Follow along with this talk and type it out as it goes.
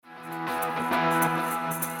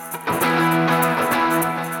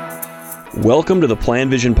Welcome to the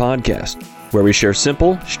PlanVision podcast, where we share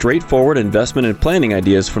simple, straightforward investment and planning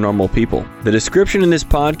ideas for normal people. The description in this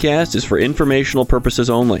podcast is for informational purposes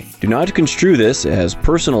only. Do not construe this as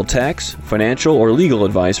personal tax, financial, or legal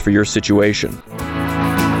advice for your situation.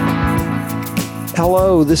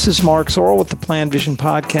 Hello, this is Mark Zoril with the PlanVision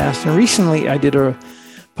podcast. And recently I did a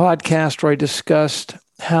podcast where I discussed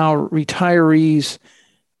how retirees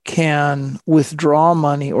can withdraw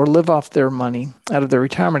money or live off their money out of their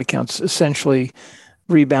retirement accounts, essentially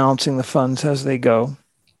rebalancing the funds as they go.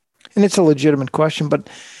 And it's a legitimate question, but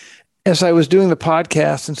as I was doing the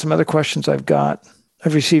podcast and some other questions I've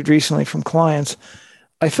received recently from clients,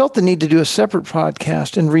 I felt the need to do a separate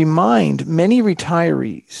podcast and remind many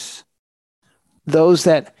retirees, those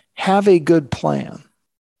that have a good plan,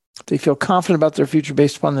 they feel confident about their future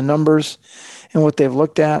based upon the numbers and what they've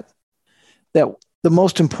looked at, that the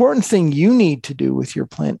most important thing you need to do with your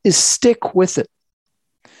plan is stick with it.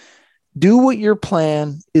 Do what your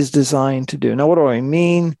plan is designed to do. Now, what do I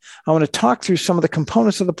mean? I want to talk through some of the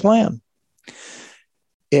components of the plan.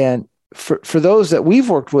 And for those that we've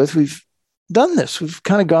worked with, we've done this. We've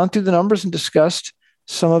kind of gone through the numbers and discussed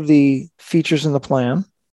some of the features in the plan.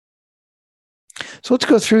 So let's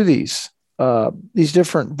go through these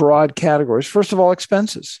different broad categories. First of all,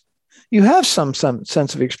 expenses. You have some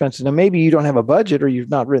sense of expenses. Now, maybe you don't have a budget or you've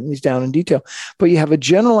not written these down in detail, but you have a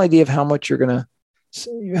general idea of how much you're going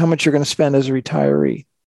to spend as a retiree.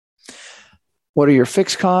 What are your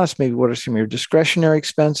fixed costs? Maybe what are some of your discretionary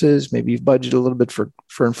expenses? Maybe you've budgeted a little bit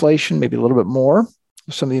for inflation, maybe a little bit more,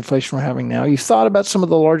 some of the inflation we're having now. You've thought about some of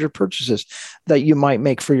the larger purchases that you might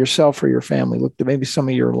make for yourself or your family. Looked at maybe some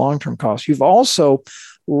of your long-term costs. You've also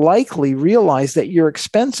likely realize that your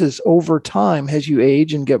expenses over time, as you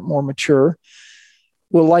age and get more mature,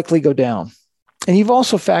 will likely go down. And you've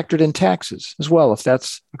also factored in taxes as well, if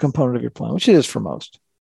that's a component of your plan, which it is for most.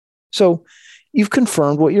 So you've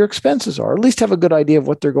confirmed what your expenses are, at least have a good idea of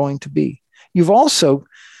what they're going to be. You've also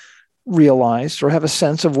realized or have a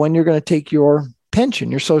sense of when you're going to take your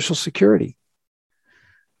pension, your Social Security,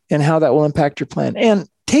 and how that will impact your plan. And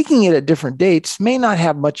taking it at different dates may not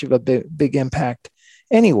have much of a big impact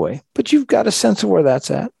anyway, but you've got a sense of where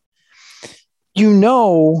that's at. You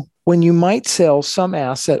know when you might sell some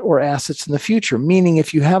asset or assets in the future, meaning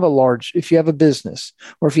if you have a business,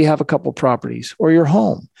 or if you have a couple properties or your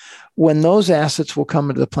home, when those assets will come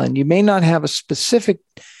into the plan. You may not have a specific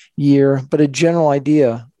year, but a general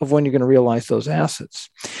idea of when you're going to realize those assets.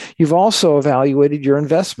 You've also evaluated your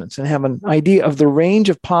investments and have an idea of the range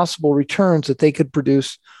of possible returns that they could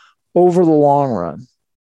produce over the long run.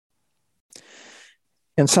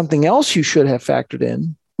 And something else you should have factored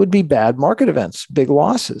in would be bad market events, big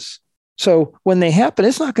losses. So when they happen,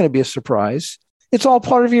 it's not going to be a surprise. It's all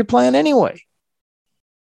part of your plan anyway.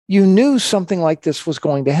 You knew something like this was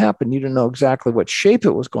going to happen. You didn't know exactly what shape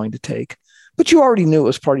it was going to take, but you already knew it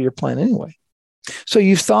was part of your plan anyway. So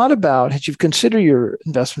you've thought about, as you've considered your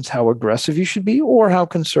investments, how aggressive you should be or how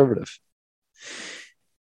conservative.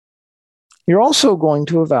 You're also going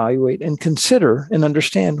to evaluate and consider and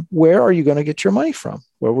understand, where are you going to get your money from?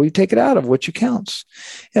 Where will you take it out of? Which accounts?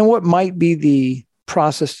 And what might be the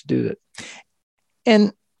process to do that?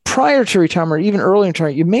 And prior to retirement, or even early in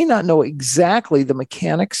retirement, you may not know exactly the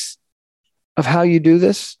mechanics of how you do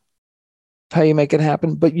this, how you make it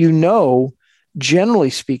happen, but you know, generally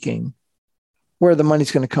speaking, where the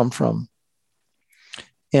money's going to come from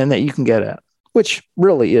and that you can get at. Which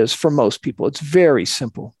really is, for most people, it's very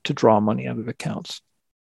simple to draw money out of accounts.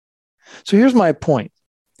 So here's my point.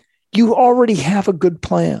 You already have a good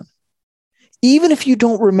plan, even if you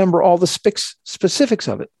don't remember all the specifics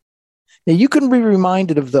of it. Now, you can be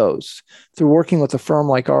reminded of those through working with a firm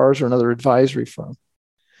like ours or another advisory firm.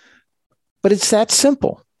 But it's that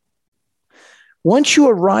simple. Once you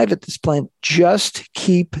arrive at this plan, just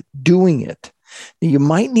keep doing it. Now, you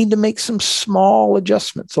might need to make some small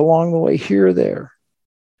adjustments along the way here or there,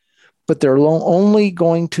 but they're only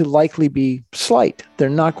going to likely be slight. They're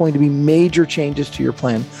not going to be major changes to your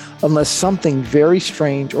plan unless something very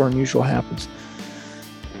strange or unusual happens.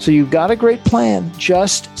 So you've got a great plan.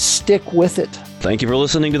 Just stick with it. Thank you for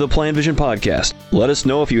listening to the PlanVision podcast. Let us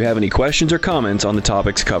know if you have any questions or comments on the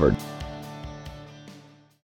topics covered.